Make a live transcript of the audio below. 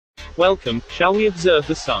Welcome, shall we observe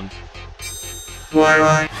the sun?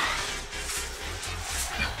 Wireeye.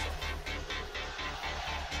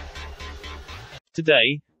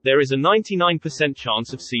 Today, there is a 99%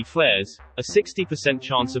 chance of C flares, a 60%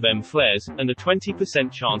 chance of M flares, and a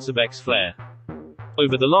 20% chance of X flare.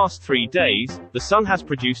 Over the last 3 days, the sun has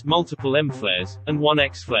produced multiple M flares, and one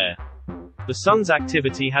X flare. The sun's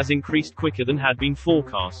activity has increased quicker than had been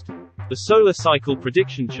forecast. The solar cycle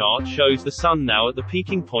prediction chart shows the sun now at the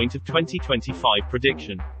peaking point of 2025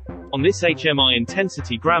 prediction. On this HMI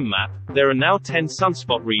intensity gram map, there are now 10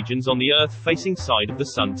 sunspot regions on the Earth-facing side of the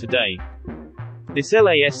sun today. This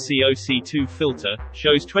LASCOC2 filter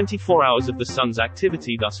shows 24 hours of the sun's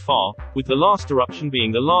activity thus far, with the last eruption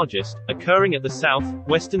being the largest, occurring at the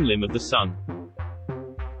south-western limb of the sun.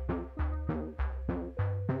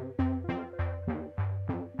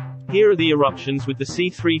 Here are the eruptions with the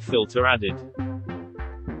C3 filter added.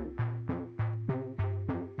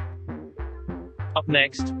 Up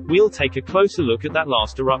next, we'll take a closer look at that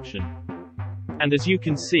last eruption. And as you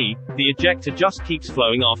can see, the ejecta just keeps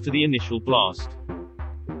flowing after the initial blast.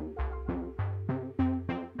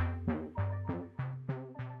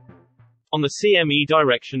 On the CME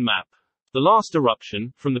direction map, the last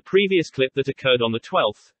eruption, from the previous clip that occurred on the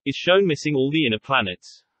 12th, is shown missing all the inner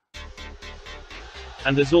planets.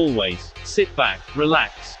 And as always, sit back,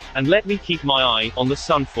 relax, and let me keep my eye on the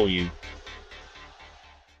sun for you.